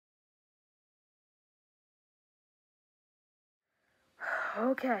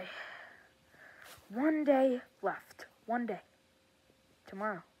Okay. One day left. One day.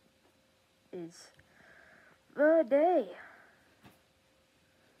 Tomorrow is the day.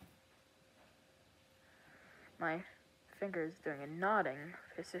 My finger is doing a nodding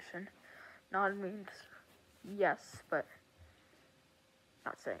position. Nod means yes, but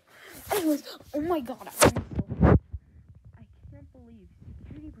not saying. Anyways, oh my god, I can't believe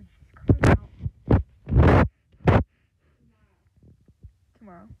security breach is coming out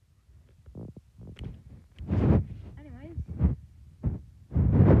tomorrow. Anyways,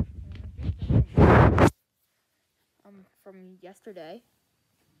 from yesterday,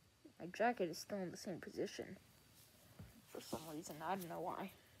 my jacket is still in the same position. For some reason, I don't know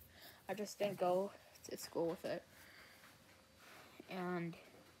why. I just didn't go to school with it. And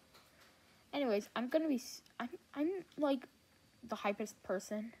anyways, I'm like the hypest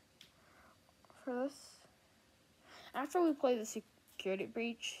person for this. After we play the security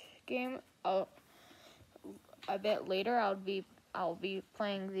breach game, a bit later, I'll be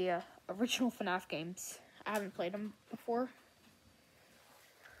playing the original FNAF games. I haven't played them before,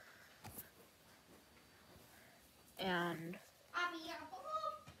 and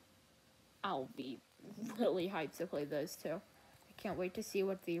I'll be really hyped to play those too. I can't wait to see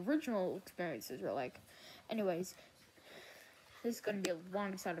what the original experiences were like. Anyways, this is going to be the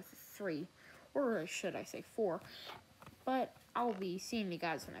longest out of the 3, or should I say 4, but I'll be seeing you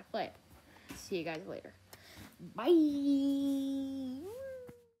guys when I play it. See you guys later. Bye!